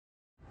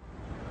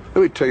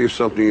Let me tell you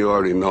something you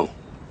already know.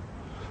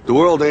 The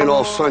world ain't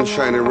all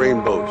sunshine and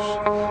rainbows.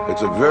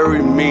 It's a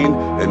very mean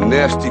and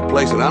nasty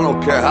place, and I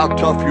don't care how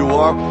tough you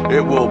are,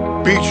 it will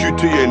beat you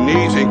to your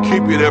knees and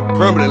keep you there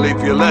permanently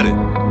if you let it.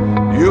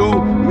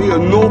 You, me, or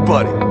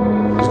nobody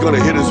is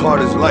gonna hit as hard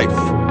as life.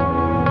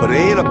 But it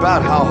ain't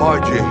about how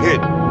hard you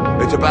hit.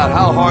 It's about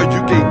how hard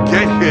you can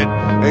get hit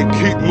and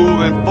keep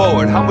moving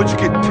forward. How much you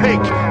can take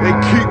and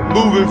keep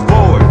moving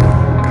forward.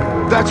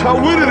 That's how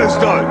winning is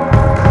done.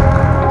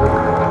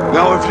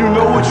 Now, if you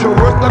know what you're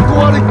worth, now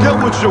go out and get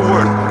what you're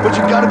worth. But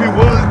you gotta be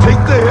willing to take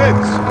the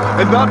hits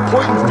and not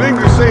pointing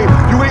fingers saying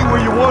you ain't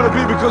where you want to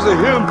be because of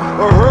him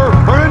or her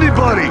or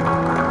anybody.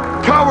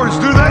 Cowards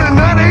do that, and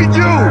that ain't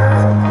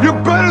you.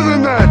 You're better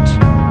than that.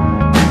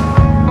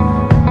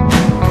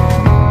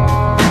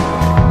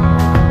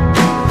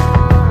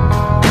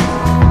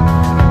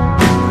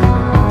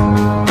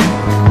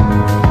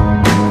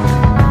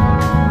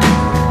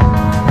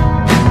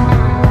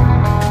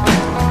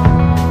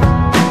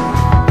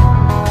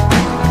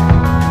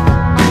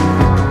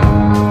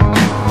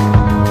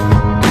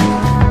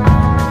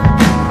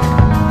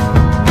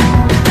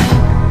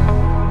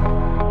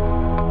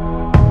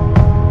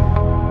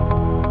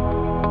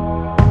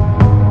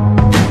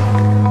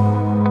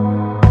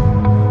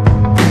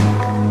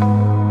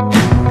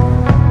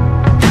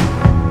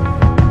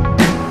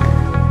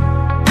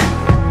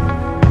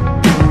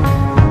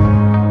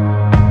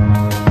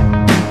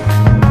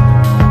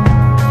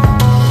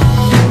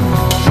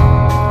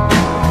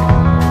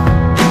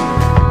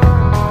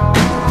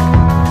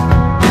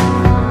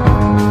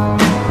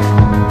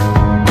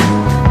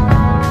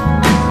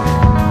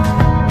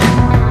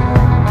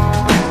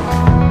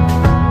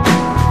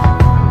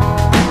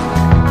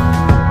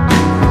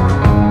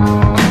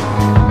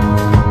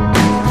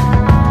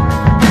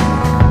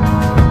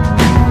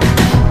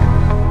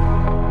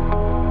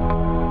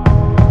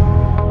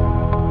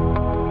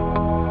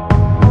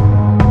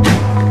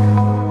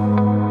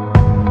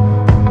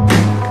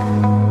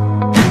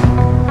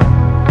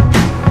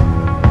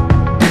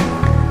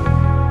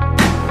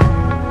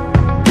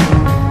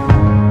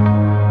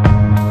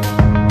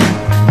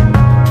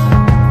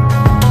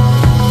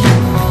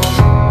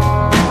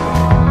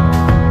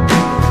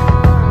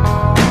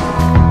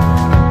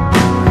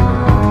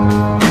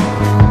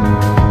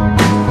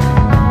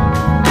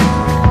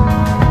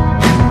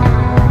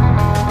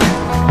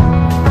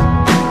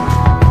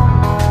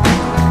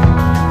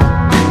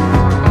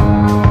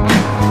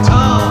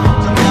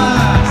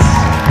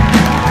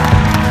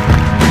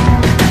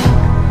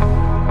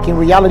 In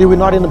reality, we're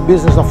not in the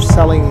business of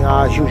selling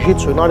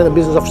jiu-jitsu. We're not in the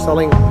business of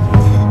selling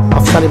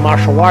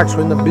martial arts.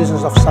 We're in the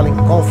business of selling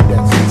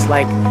confidence. It's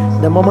like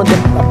the moment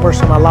that a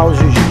person allows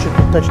jiu-jitsu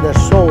to touch their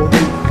soul,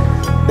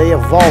 they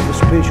evolve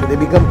spiritually.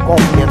 They become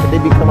confident. They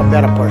become a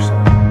better person.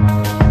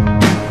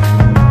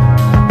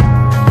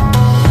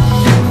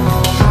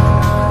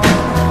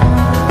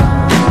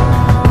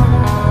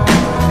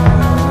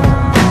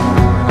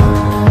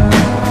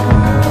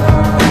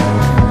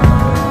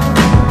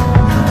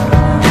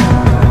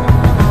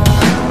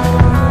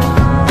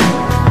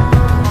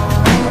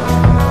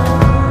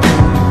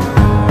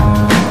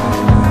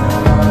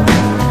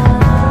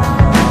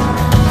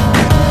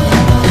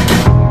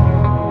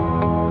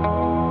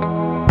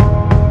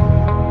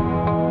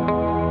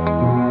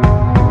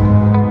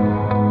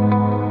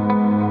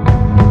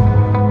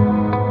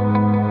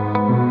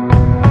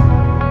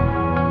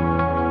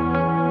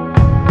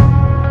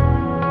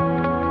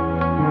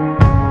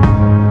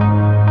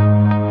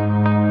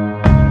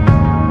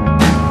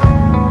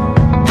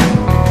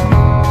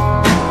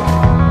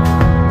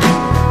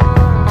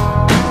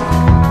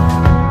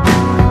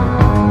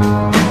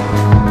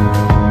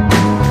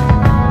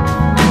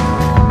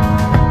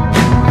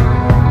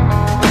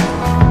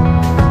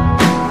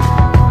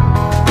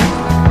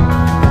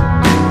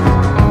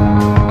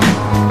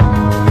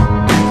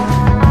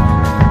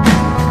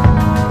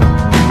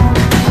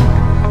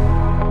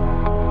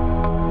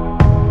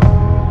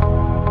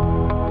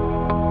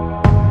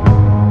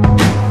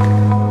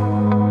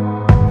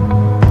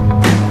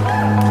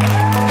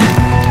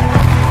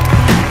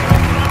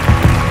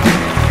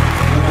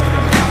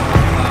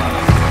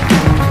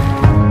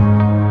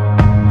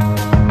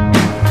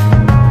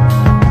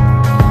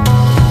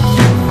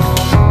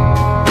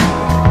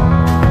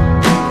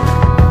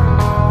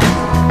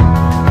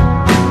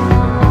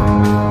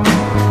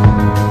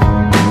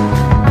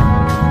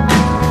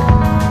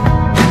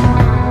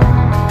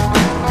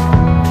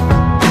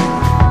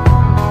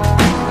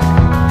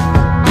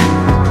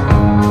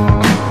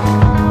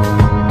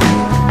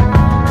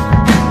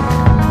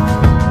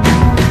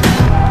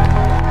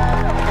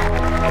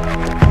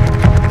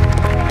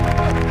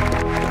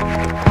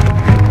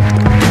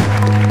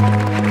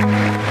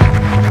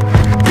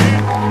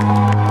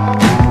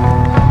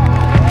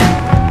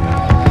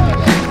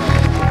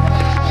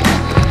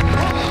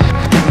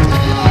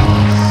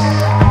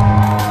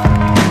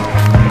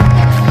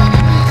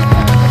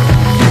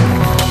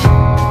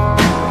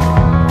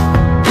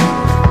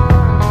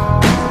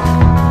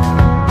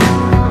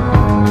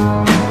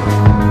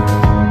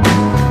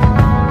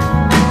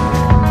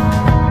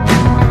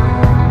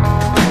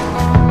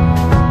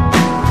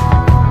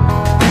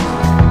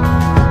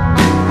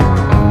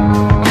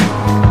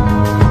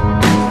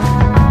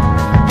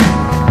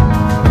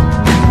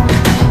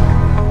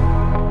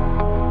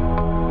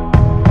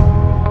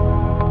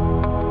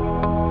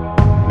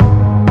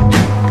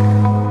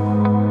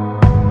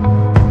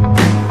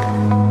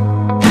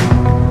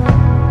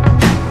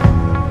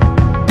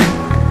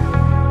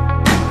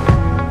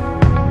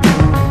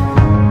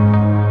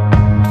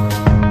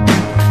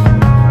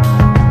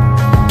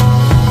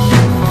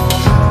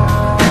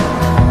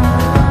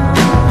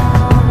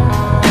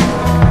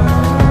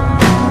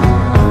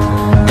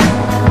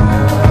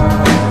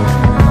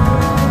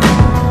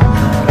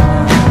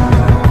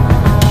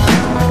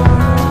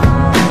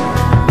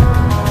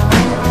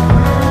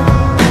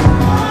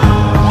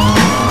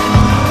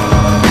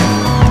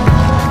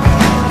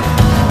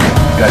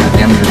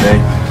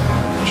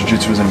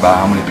 isn't about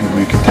how many people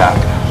you can tap.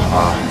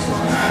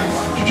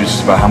 Jiu-Jitsu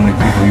is about how many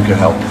people you can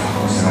help.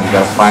 You know, you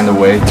gotta find a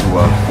way to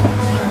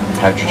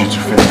have Jiu-Jitsu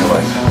fit in your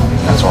life.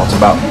 And that's all it's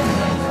about.